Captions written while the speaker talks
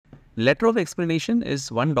letter of explanation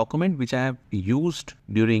is one document which I have used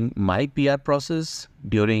during my PR process,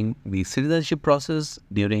 during the citizenship process,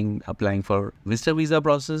 during applying for visitor visa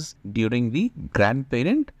process, during the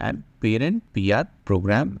grandparent and parent PR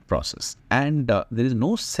program process. And there is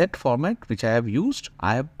no set format which I have used.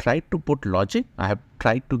 I have tried to put logic. I have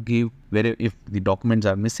tried to give where if the documents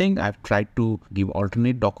are missing, I have tried to give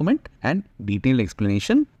alternate document and detailed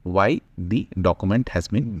explanation why the document has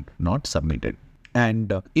been not submitted.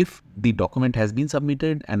 And if the document has been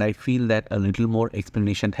submitted and I feel that a little more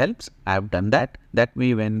explanation helps, I have done that. That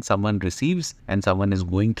way, when someone receives and someone is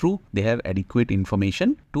going through, they have adequate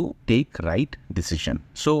information to take right decision.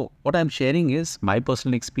 So what I'm sharing is my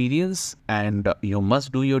personal experience, and you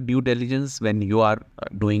must do your due diligence when you are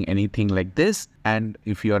doing anything like this. And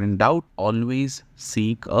if you are in doubt, always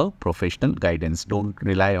seek a professional guidance. Don't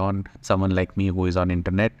rely on someone like me who is on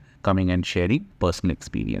internet coming and sharing personal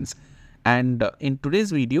experience. And in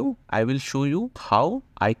today's video, I will show you how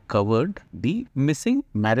I covered the missing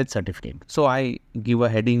marriage certificate. So I give a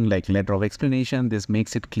heading like letter of explanation. This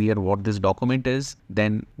makes it clear what this document is,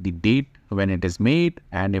 then the date when it is made,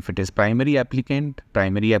 and if it is primary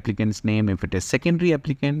applicant's name. If it is secondary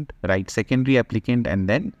applicant, write secondary applicant and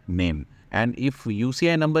then name. And if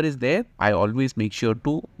UCI number is there, I always make sure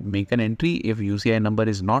to make an entry. If UCI number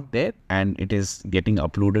is not there and it is getting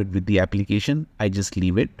uploaded with the application, I just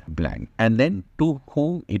leave it blank. And then to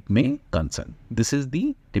whom it may concern. This is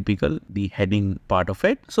the heading part of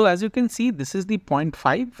it. So as you can see, this is the point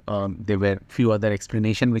 5. There were few other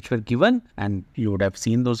explanations which were given and you would have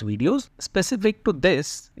seen those videos. Specific to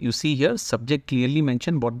this, you see here, subject clearly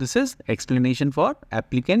mentioned what this is. Explanation for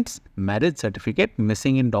applicant's marriage certificate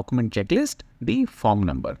missing in document checklist, the form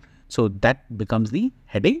number. So that becomes the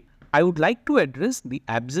heading. I would like to address the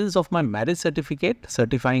absence of my marriage certificate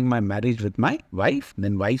certifying my marriage with my wife,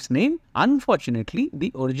 then wife's name. Unfortunately, the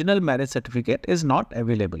original marriage certificate is not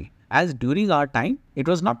available, as during our time, it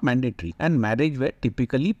was not mandatory and marriage were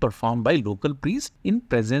typically performed by local priests in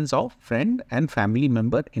presence of friend and family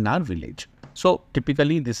member in our village. So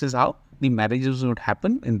typically this is how the marriages would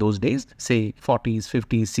happen in those days, say 40s,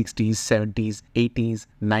 50s, 60s, 70s, 80s,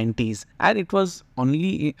 90s. And it was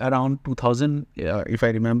only around 2000, if I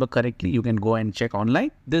remember correctly, you can go and check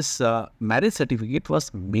online. This marriage certificate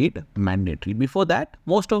was made mandatory. Before that,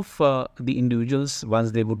 most of the individuals,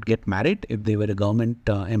 once they would get married, if they were a government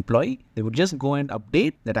employee, they would just go and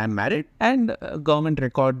update that I'm married, and government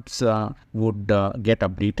records would get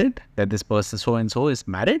updated that this person so-and-so is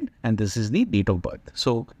married and this is the date of birth.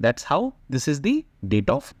 So that's how this is the date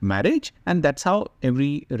of marriage, and that's how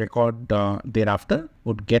every record thereafter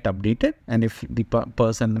would get updated. And if the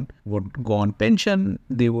person would go on pension,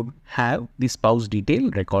 they would have the spouse detail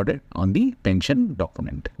recorded on the pension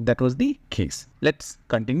document. That was the case. Let's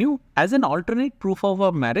continue. As an alternate proof of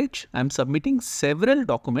our marriage, I'm submitting several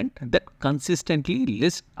documents that consistently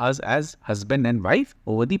list us as husband and wife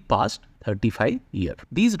over the past 35 years.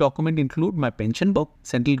 These documents include my pension book,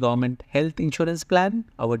 central government health insurance plan,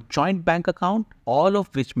 our joint bank account, all of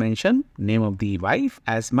which mention name of the wife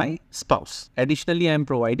as my spouse. Additionally, I am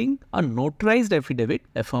providing a notarized affidavit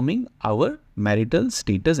affirming our marital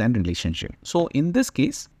status and relationship. So in this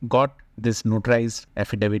case, got this notarized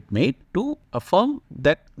affidavit made to affirm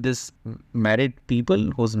that this married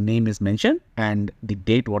people whose name is mentioned and the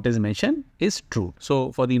date what is mentioned is true.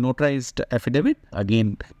 So for the notarized affidavit,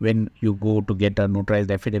 again, when you go to get a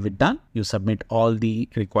notarized affidavit done, you submit all the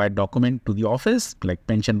required document to the office, like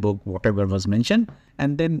pension book, whatever was mentioned,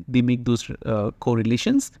 and then they make those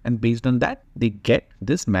correlations, and based on that, they get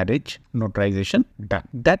this marriage notarization done.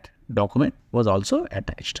 That document was also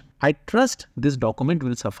attached. I trust this document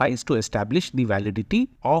will suffice to establish the validity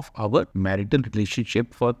of our marital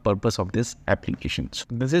relationship for purpose of this application. So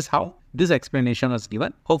this is how this explanation was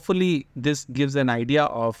given. Hopefully this gives an idea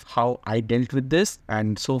of how I dealt with this,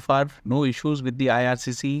 and so far no issues with the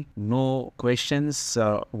IRCC, no questions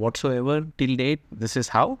whatsoever till date. This is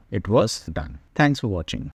how it was done. Thanks for watching.